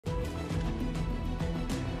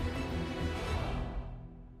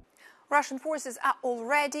Russian forces are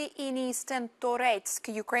already in eastern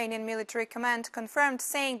Toretsk. Ukrainian military command confirmed,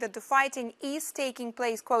 saying that the fighting is taking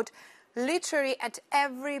place, quote, literally at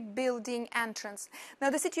every building entrance. Now,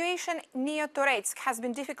 the situation near Toretsk has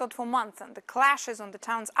been difficult for months, and the clashes on the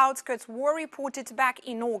town's outskirts were reported back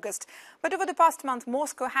in August. But over the past month,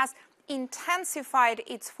 Moscow has intensified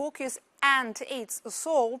its focus and its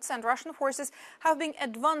assaults, and Russian forces have been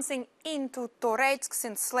advancing into Toretsk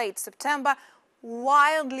since late September,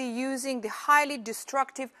 wildly using the highly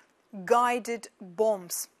destructive guided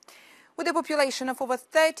bombs. With a population of over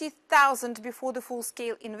 30,000 before the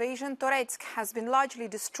full-scale invasion, Toretsk has been largely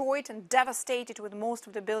destroyed and devastated, with most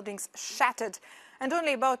of the buildings shattered, and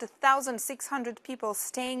only about 1,600 people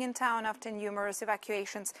staying in town after numerous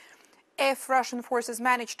evacuations. If Russian forces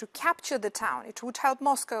manage to capture the town, it would help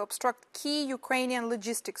Moscow obstruct key Ukrainian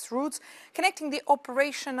logistics routes connecting the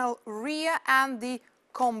operational rear and the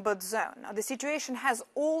combat zone. Now, the situation has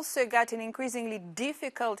also gotten increasingly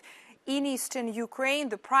difficult in eastern Ukraine,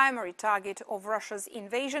 the primary target of Russia's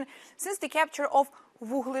invasion, since the capture of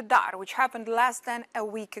Vuhledar, which happened less than a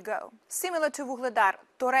week ago. Similar to Vuhledar,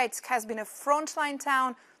 Toretsk has been a frontline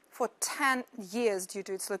town for 10 years due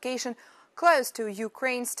to its location close to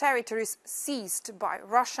Ukraine's territories seized by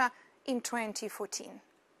Russia in 2014.